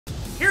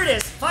Here it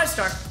is,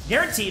 5-star,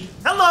 guaranteed.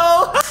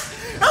 Hello,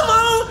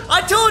 hello,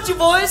 I told you,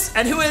 boys.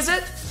 And who is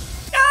it?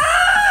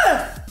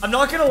 Ah! I'm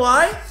not gonna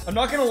lie.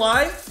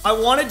 I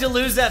wanted to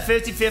lose that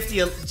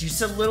 50-50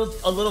 just a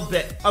little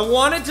bit. I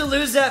wanted to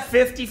lose that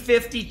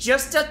 50-50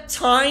 just a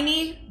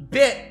tiny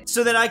bit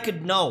so that I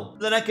could know.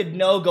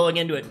 Going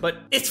into it. But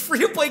it's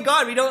free to play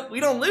God. We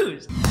don't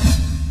lose.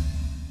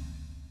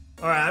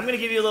 All right, I'm gonna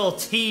give you a little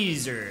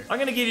teaser. I'm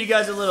gonna give you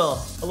guys a little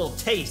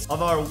taste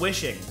of our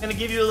wishing. I'm gonna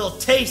give you a little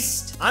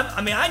taste.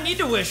 I need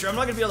to wish, or I'm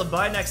not gonna be able to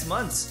buy next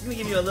month. I'm gonna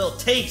give you a little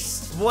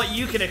taste of what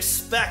you can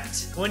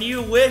expect when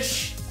you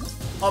wish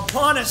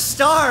upon a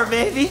star,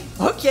 baby.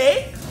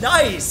 Okay,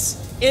 nice.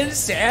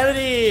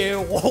 Insanity.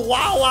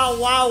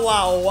 Wow.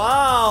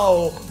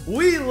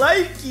 We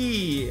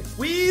likey.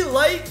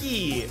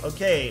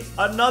 Okay,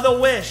 another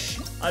wish,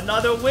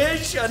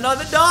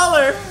 another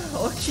dollar.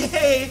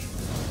 Okay.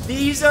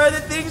 These are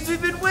the things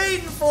we've been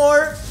waiting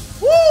for.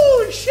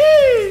 Woo,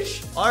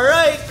 sheesh. All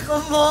right,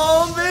 come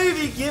on,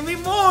 baby, give me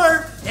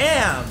more.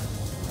 Damn,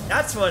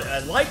 that's what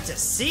I'd like to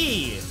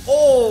see.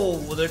 Oh,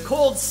 the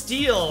cold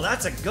steel,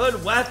 that's a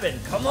good weapon.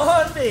 Come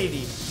on,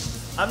 baby.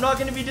 I'm not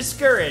gonna be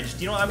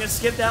discouraged. You know what, I'm gonna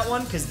skip that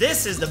one because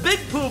this is the big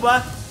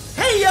pooba.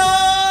 Hey,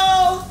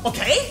 yo.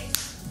 Okay,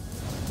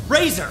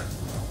 Razor.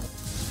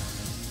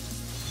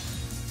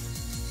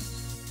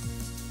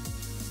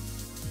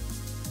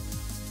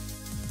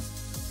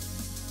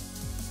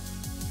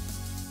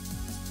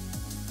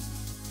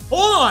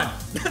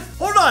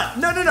 Hold on.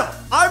 No.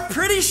 I'm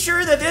pretty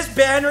sure that this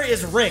banner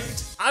is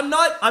rigged. I'm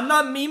not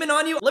memeing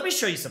on you. Let me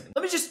show you something.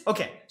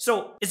 Okay,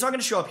 so it's not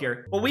gonna show up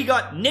here, but we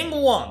got Ning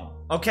Wong,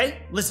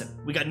 okay? Listen,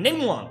 we got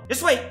Ning Wong.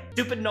 Just wait,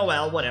 stupid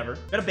Noel, whatever.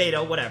 Got a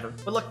Beto, whatever.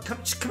 But look, come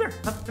here.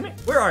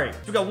 Where are you?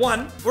 We got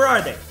 1, where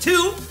are they?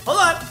 2,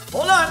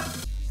 hold on.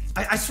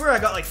 I swear I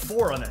got like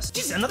 4 on this.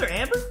 Jeez, another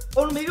Amber?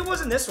 Oh, maybe it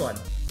wasn't this one.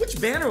 Which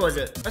banner was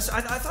it?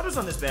 I thought it was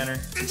on this banner.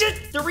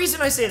 The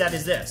reason I say that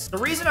is this.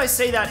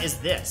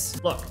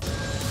 Look,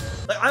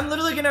 like, I'm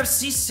literally gonna have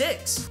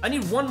C6. I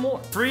need 1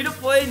 more. Free to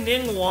play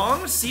Ning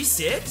Wong,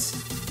 C6?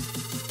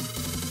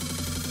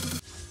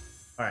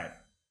 All right,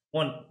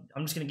 1.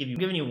 I'm just gonna I'm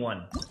giving you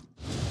 1.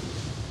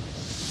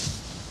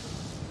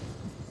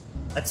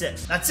 That's it.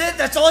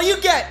 That's all you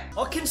get.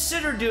 I'll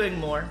consider doing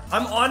more.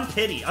 I'm on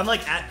pity. I'm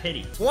like at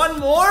pity. 1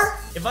 more?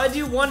 If I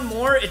do 1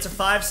 more, it's a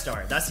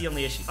 5-star. That's the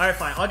only issue. All right,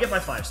 fine. I'll get my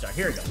 5-star.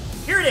 Here we go.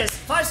 Here it is.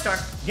 5-star.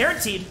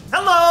 Guaranteed.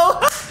 Hello.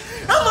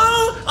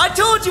 Hello. I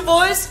told you,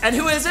 boys. And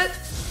who is it?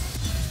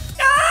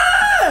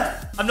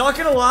 Ah! I'm not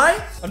gonna lie.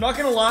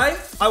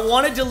 I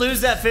wanted to lose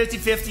that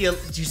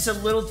 50-50 just a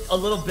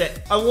little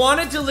bit. I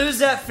wanted to lose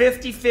that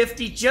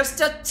 50-50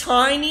 just a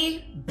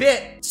tiny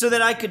bit so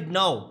that I could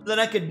know.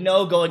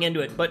 Going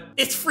into it. But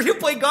it's free to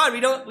play God. We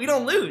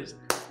don't lose.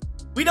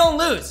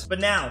 But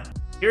now,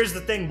 here's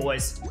the thing,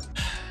 boys.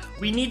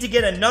 We need to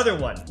get another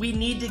one. We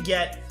need to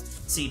get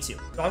C2.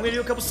 So I'm gonna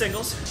do a couple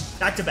singles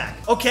back to back.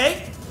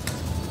 Okay.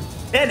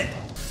 Bennett.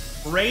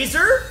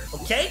 Razor.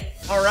 Okay.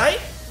 All right.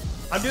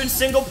 I'm doing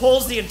single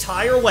pulls the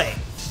entire way.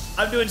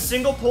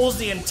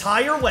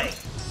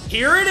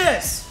 Here it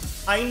is.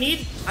 I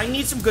need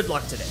some good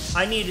luck today.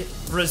 I need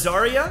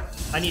Rosaria.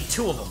 I need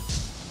 2 of them.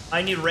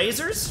 I need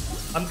Razors.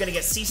 I'm gonna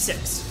get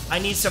C6. I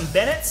need some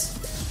Bennetts.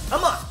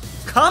 Come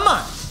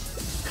on.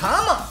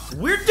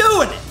 We're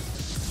doing it.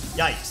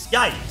 Yikes.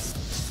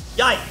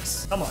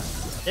 Come on.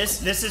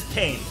 This is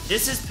pain.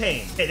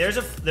 Okay, there's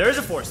a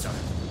 4-star.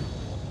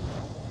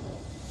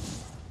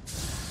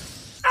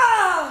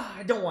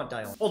 I don't want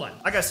Dial. Hold on,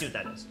 I gotta see what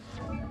that is.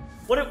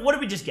 What did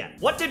we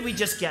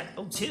just get?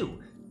 Oh, 2.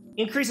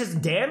 Increases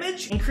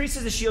damage?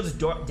 Increases the shield's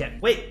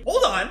wait,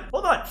 hold on.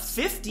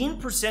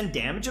 15%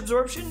 damage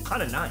absorption?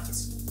 Kinda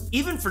nice.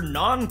 Even for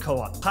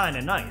non-co-op,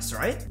 kinda nice,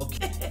 right?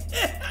 Okay.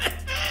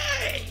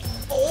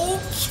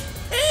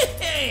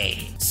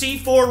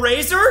 C4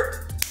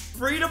 Razor?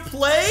 Free to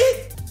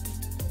play?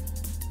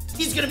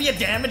 He's gonna be a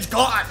damage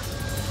god.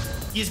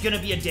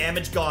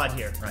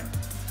 Here, right?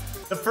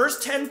 The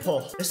first 10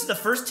 pull. This is the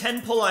first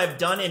 10 pull I've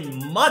done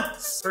in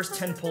months. First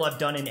 10 pull I've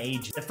done in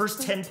ages. The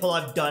first 10 pull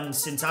I've done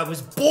since I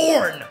was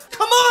born.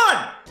 Come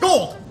on!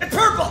 Gold and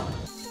purple.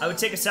 I would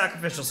take a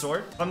sacrificial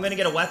sword. If I'm gonna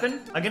get a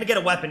weapon,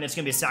 it's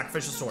gonna be a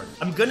sacrificial sword.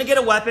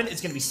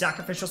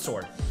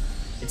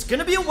 It's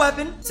gonna be a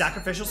weapon,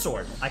 sacrificial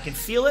sword. I can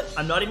feel it.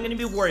 I'm not even gonna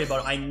be worried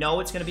about it. I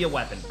know it's gonna be a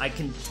weapon. I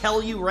can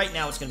tell you right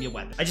now it's gonna be a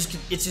weapon. It's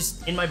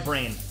just in my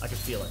brain. I can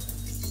feel it.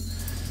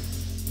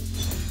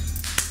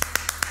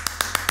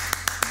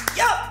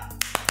 Yup!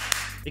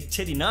 Big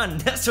titty nun,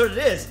 that's what it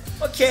is.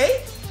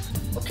 Okay.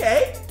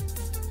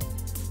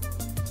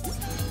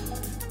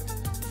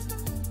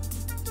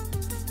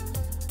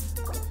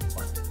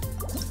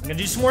 I'm gonna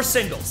do some more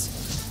singles.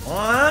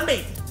 On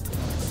me.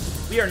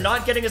 We are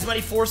not getting as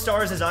many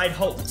 4-stars as I'd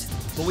hoped,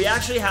 but we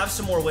actually have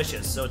some more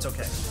wishes, so it's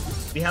okay.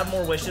 We have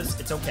more wishes,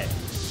 it's okay.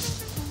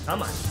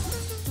 Come on.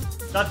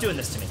 Stop doing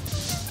this to me.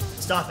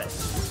 Stop it.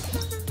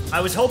 I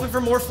was hoping for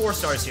more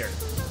 4-stars here.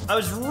 I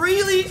was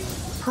really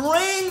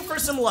praying for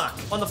some luck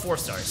on the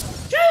 4-stars.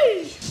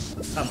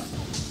 Jeez. Come on.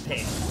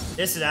 pain.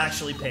 This is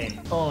actually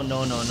pain. Oh,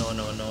 no, no, no,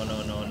 no, no,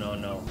 no, no, no,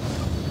 no.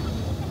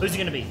 Who's he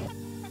gonna be?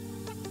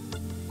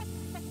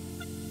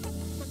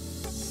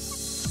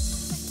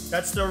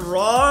 That's the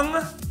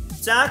wrong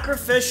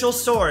sacrificial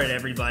sword,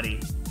 everybody.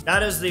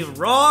 That is the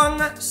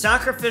wrong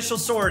sacrificial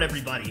sword,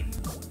 everybody.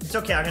 It's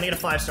okay, I'm gonna get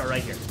a 5-star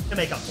right here to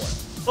make up for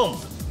it. Boom.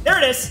 There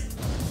it is.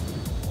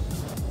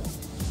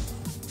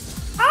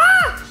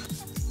 Ah!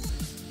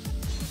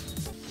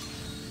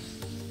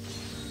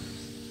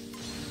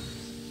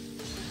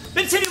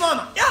 Big titty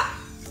mama. Yeah!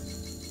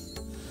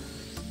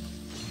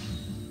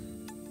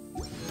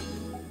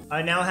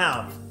 I now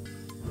have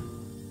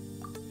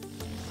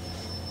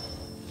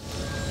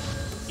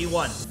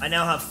C1. I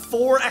now have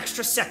 4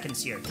 extra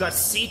seconds here. We've got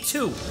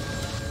C2.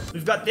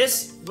 We've got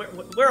this.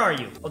 Where are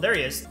you? Oh, there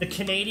he is. The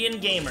Canadian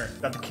gamer.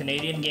 Got the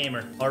Canadian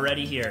gamer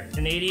already here.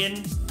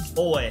 Canadian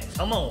boy.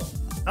 Come on.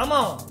 Come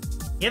on.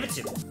 Give it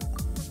to me.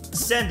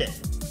 Send it.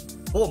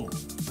 Boom.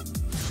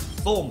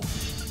 Boom.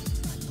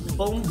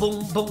 Boom,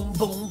 boom, boom,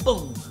 boom,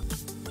 boom.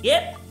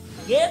 Yep.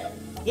 Yep.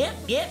 Yep,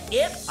 yep,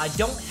 yep. I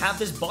don't have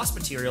this boss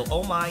material.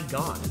 Oh my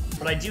god.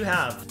 But I do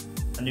have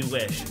a new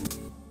wish.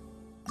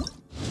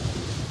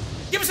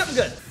 Give me something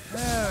good.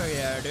 Oh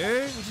yeah,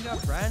 dude. What you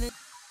got, Brandon?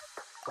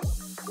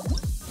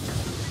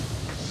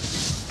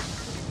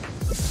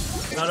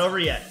 Not over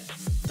yet.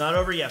 Not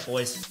over yet,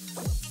 boys.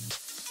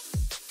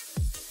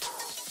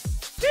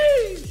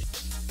 Sheesh.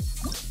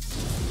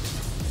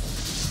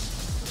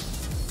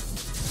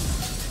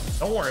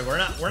 Don't worry,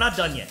 we're not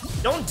done yet.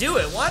 Don't do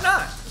it. Why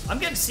not? I'm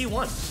getting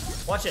C1.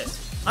 Watch this.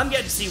 I'm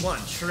getting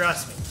C1.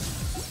 Trust me.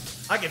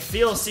 I can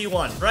feel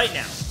C1 right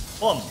now.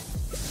 Boom.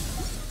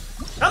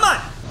 Come on.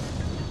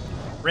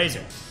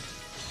 Razor.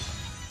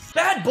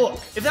 Bad book.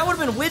 If that would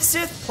have been Wid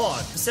Sith,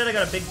 pog. Instead, I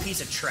got a big piece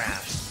of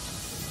trash.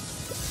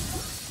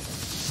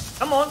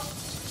 Come on.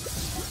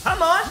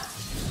 Come on.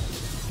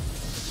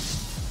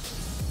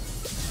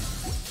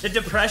 The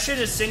depression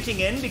is sinking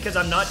in because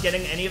I'm not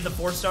getting any of the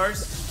 4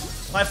 stars.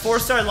 My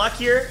 4-star luck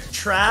here,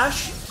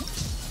 trash.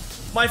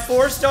 My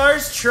 4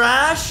 stars,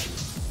 trash.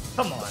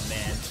 Come on,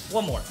 man.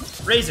 One more.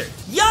 Razor.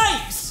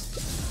 Yikes!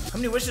 How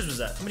many wishes was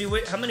that?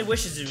 How many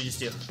wishes did we just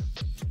do?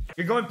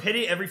 You're going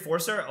pity every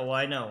 4-star? Oh,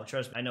 I know.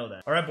 Trust me. I know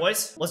that. All right,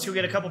 boys. Let's go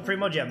get a couple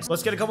primo gems.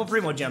 Let's get a couple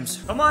primo gems.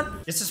 Come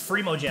on. This is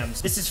Freemo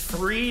gems. This is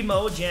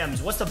Freemo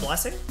gems. What's the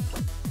blessing?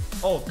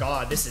 Oh,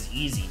 God. This is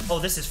easy. Oh,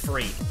 this is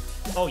free.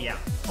 Oh, yeah.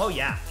 Oh,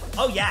 yeah.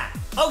 Oh, yeah.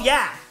 Oh,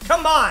 yeah.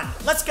 Come on.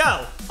 Let's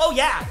go. Oh,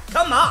 yeah.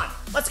 Come on.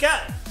 Let's go.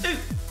 Ooh,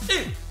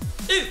 ooh,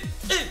 ooh, ooh,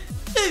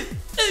 ooh,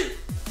 ooh,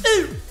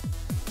 ooh.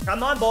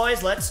 Come on,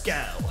 boys. Let's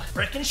go.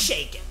 Frickin'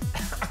 shake it.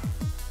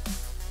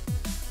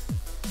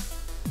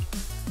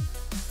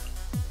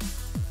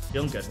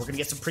 Feeling good. We're gonna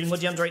get some primo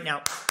gems right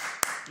now.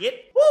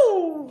 Yep.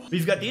 Woo!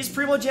 We've got these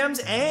primo gems,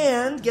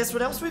 and guess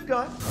what else we've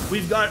got?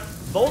 We've got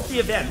both the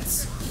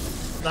events.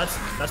 That's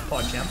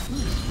PogChamp.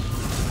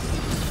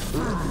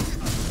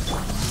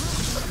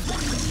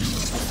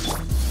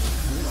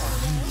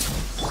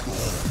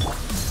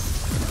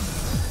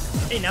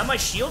 Hey, now my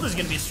shield is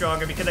gonna be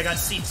stronger because I got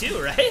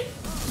C2, right?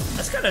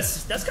 That's kinda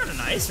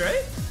nice,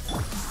 right?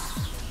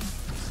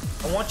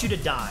 I want you to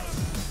die.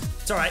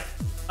 It's alright.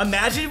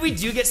 Imagine we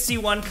do get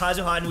C1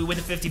 Kazuha and we win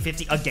the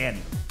 50-50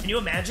 again. Can you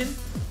imagine?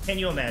 Can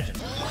you imagine?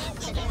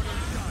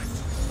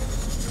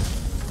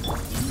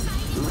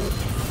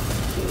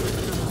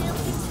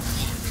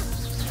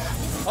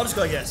 I'll just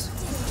go like this.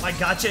 My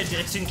gacha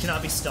addiction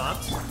cannot be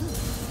stopped. I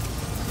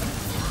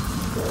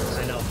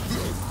know.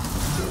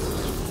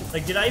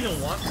 Like, did I even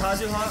want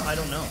Kazuha? I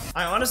don't know.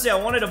 I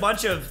wanted a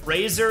bunch of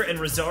Razor and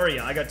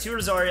Rosaria. I got 2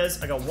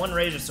 Rosarias. I got 1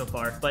 Razor so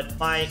far. But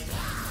my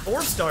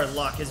 4-star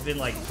luck has been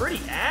like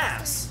pretty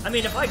ass. I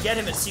mean, if I get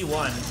him at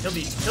C1, he'll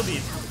be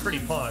pretty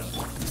pog.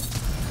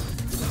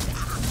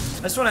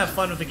 I just want to have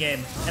fun with the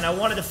game, and I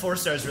wanted the 4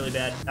 stars really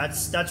bad.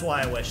 That's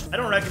why I wished. I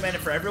don't recommend it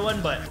for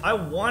everyone, but I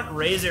want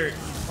Razor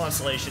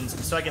constellations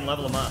so I can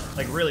level them up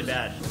like really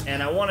bad.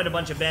 And I wanted a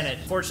bunch of Bennett.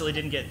 Fortunately,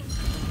 didn't get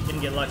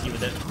lucky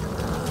with it.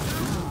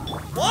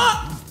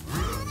 What?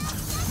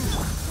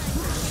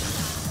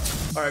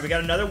 All right, we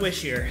got another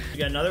wish here. We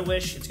got another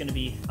wish. It's gonna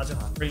be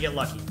Kazuha. We're gonna get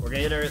lucky. We're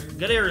gonna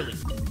get it early.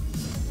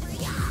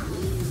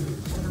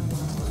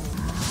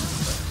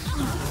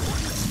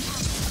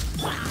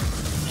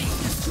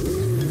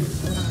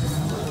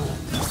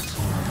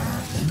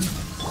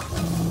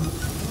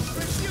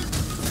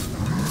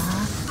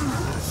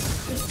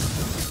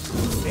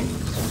 Okay.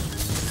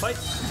 Fight.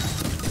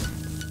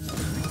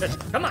 Good.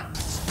 Come on.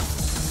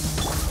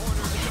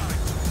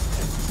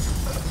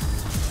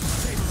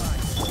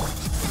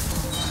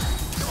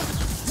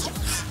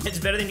 It's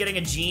better than getting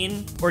a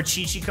Jean or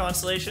Qiqi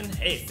constellation.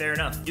 Hey, fair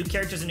enough. New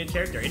character's a new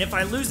character. And if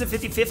I lose the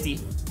 50-50,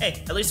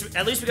 hey, at least we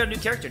got a new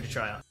character to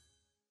try out.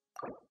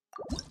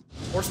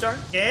 4-star?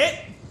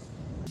 Okay.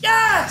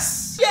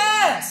 Yes!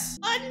 Yes!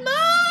 One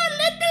more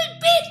little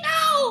bit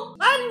now!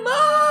 One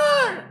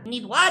more!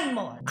 Need one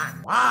more.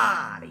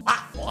 One.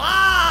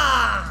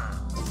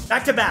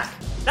 Back to back.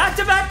 Back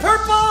to back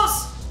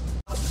purples!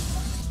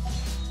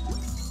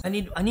 I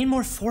need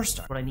more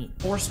 4-star. What I need?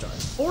 4-star.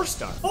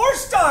 4-star.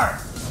 4-star!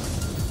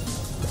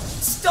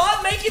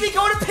 Stop making me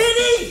go to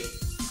pity!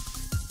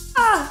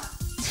 Ah!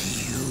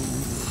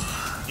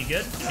 Be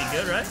good? Be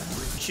good, right?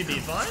 Should be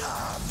fine.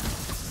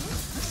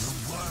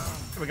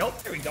 Here we go.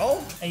 Here we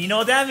go. And you know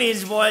what that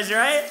means, boys,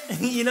 right?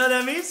 You know what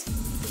that means?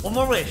 One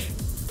more wish.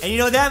 And you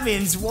know what that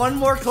means? One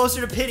more closer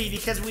to pity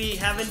because we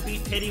haven't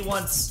beat pity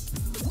once.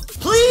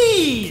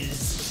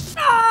 Please!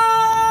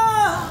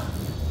 Ah!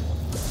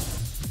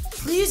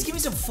 Please give me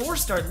some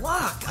 4-star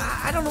luck.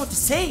 I don't know what to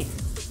say.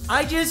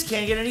 I just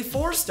can't get any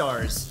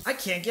 4-stars. I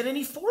can't get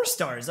any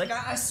 4-stars. Like,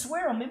 I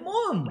swear on my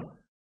mom.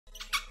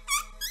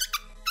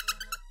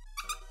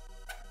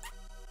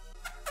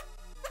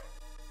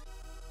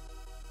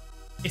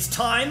 It's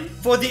time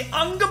for the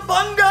Unga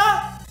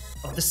Bunga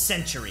of the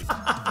century.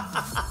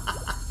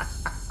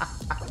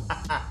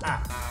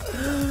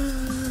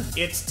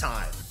 It's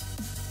time.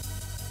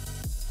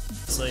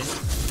 Sleep.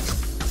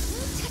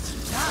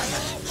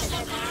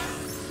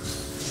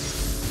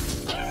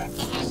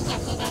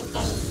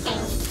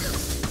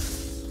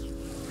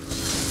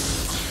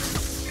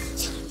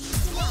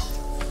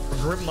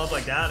 Group them up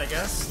like that, I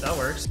guess. That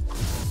works.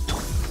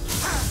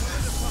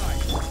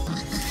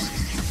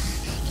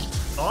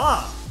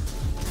 Ah!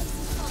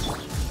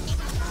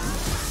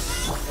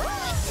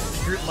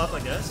 Group them up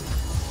like this.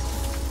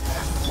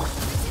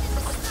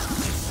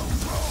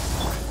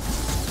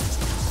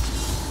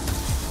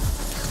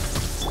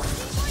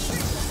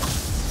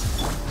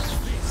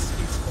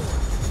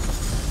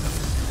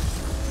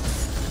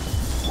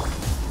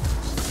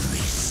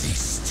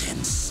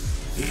 Resistance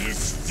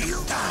is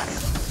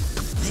futile.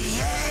 The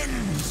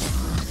end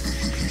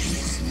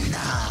is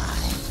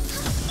nigh.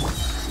 I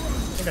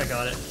think I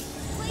got it.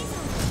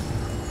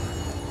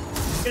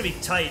 It's gonna be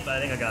tight, but I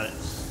think I got it.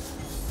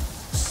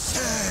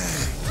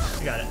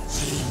 I got it.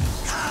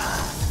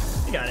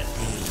 I got it.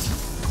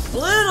 A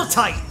little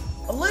tight.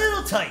 A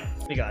little tight.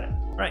 We got it.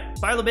 All right,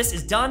 Spiral Abyss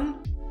is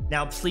done.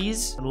 Now,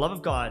 please, for the love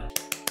of God,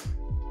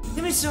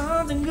 give me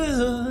something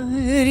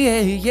good. Yeah,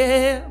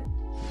 yeah.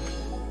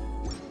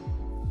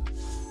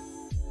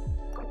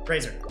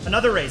 Razor.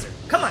 Another razor.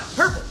 Come on.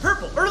 Purple.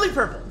 Purple. Early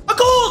purple. A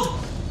gold!